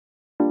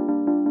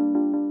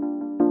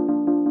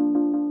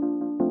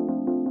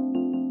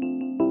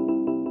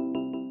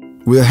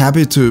We are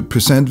happy to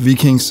present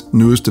Viking's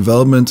newest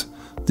development,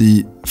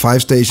 the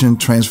 5-station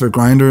transfer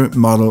grinder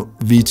model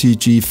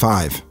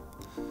VTG5.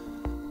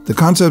 The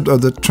concept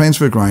of the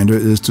transfer grinder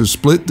is to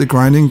split the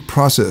grinding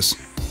process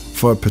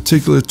for a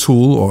particular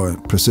tool or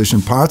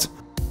precision part,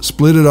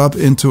 split it up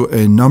into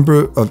a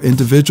number of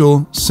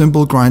individual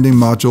simple grinding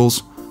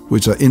modules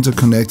which are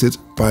interconnected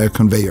by a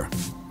conveyor.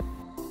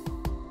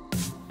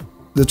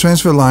 The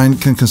transfer line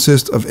can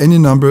consist of any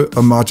number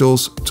of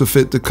modules to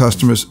fit the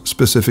customer's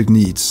specific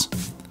needs.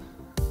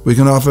 We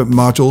can offer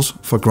modules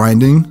for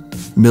grinding,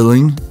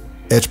 milling,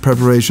 edge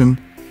preparation,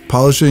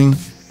 polishing,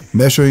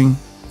 measuring,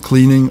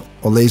 cleaning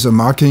or laser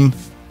marking,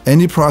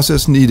 any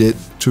process needed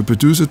to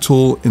produce a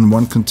tool in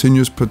one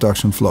continuous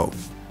production flow.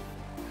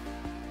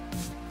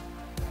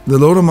 The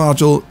loader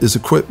module is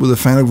equipped with a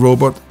FANUC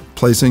robot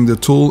placing the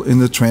tool in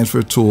the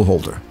transfer tool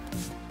holder.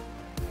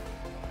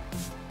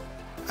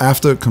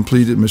 After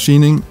completed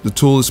machining, the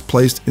tool is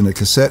placed in a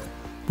cassette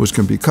which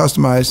can be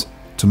customized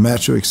to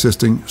match your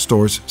existing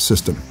storage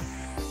system.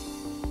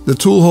 The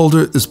tool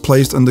holder is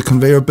placed on the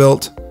conveyor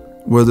belt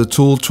where the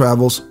tool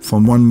travels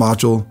from one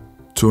module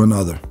to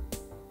another.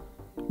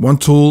 One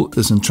tool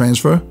is in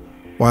transfer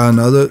while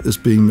another is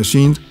being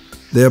machined,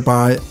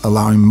 thereby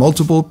allowing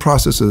multiple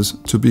processes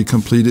to be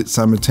completed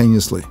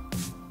simultaneously.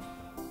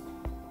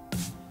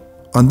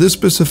 On this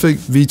specific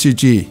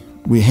VTG,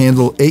 we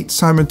handle 8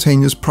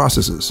 simultaneous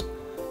processes,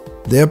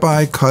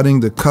 thereby cutting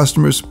the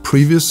customer's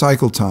previous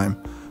cycle time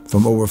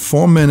from over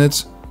 4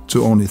 minutes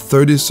to only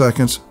 30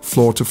 seconds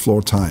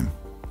floor-to-floor time.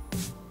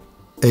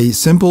 A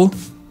simple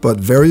but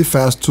very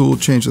fast tool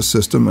changer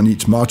system on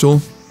each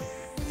module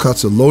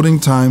cuts the loading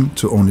time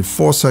to only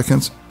 4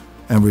 seconds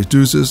and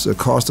reduces the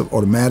cost of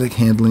automatic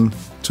handling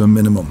to a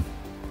minimum.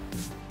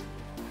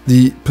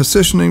 The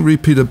positioning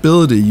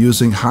repeatability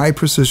using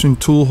high-precision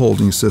tool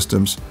holding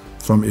systems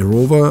from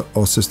Irova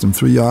or System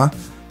 3R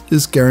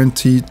is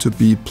guaranteed to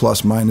be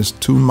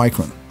 ±2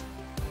 micron.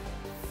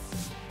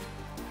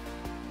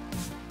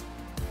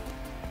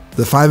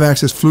 The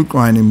 5-axis flute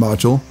grinding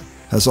module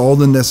has all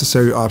the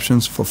necessary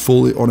options for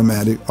fully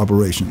automatic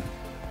operation.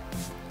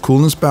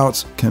 Coolant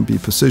spouts can be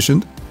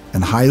positioned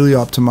and highly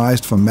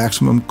optimized for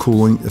maximum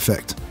cooling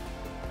effect.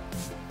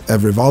 A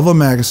revolver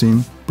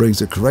magazine brings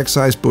the correct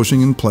size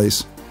bushing in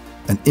place,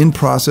 and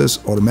in-process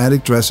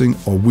automatic dressing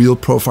or wheel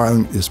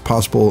profiling is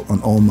possible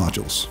on all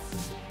modules.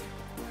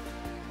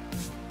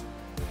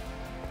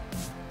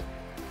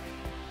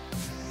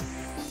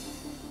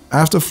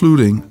 After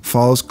fluting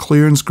follows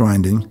clearance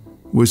grinding,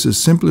 which is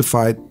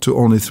simplified to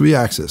only 3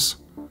 axes,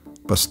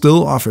 but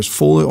still offers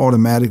fully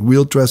automatic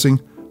wheel dressing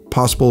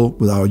possible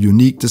with our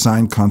unique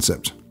design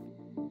concept.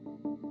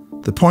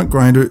 The point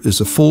grinder is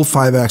a full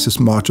 5-axis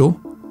module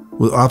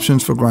with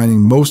options for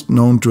grinding most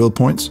known drill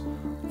points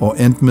or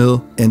end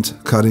mill end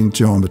cutting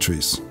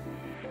geometries.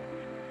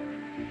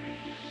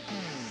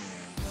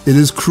 It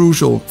is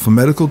crucial for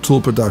medical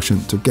tool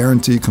production to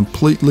guarantee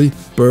completely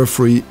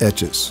burr-free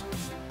edges.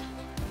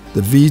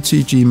 The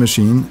VTG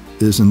machine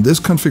is in this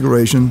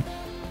configuration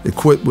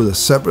equipped with a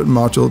separate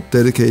module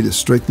dedicated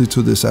strictly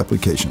to this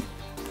application.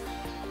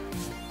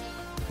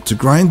 To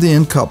grind the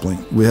end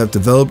coupling, we have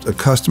developed a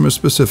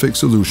customer-specific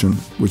solution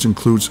which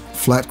includes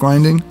flat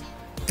grinding,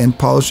 end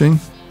polishing,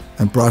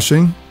 and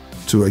brushing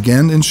to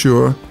again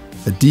ensure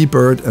a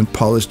deburred and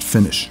polished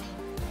finish.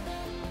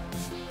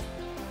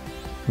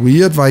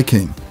 We at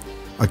Viking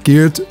are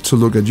geared to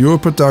look at your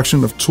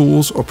production of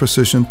tools or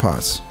precision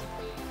parts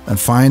and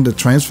find a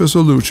transfer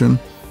solution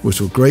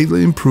which will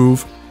greatly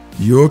improve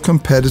your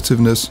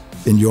competitiveness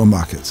in your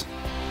market.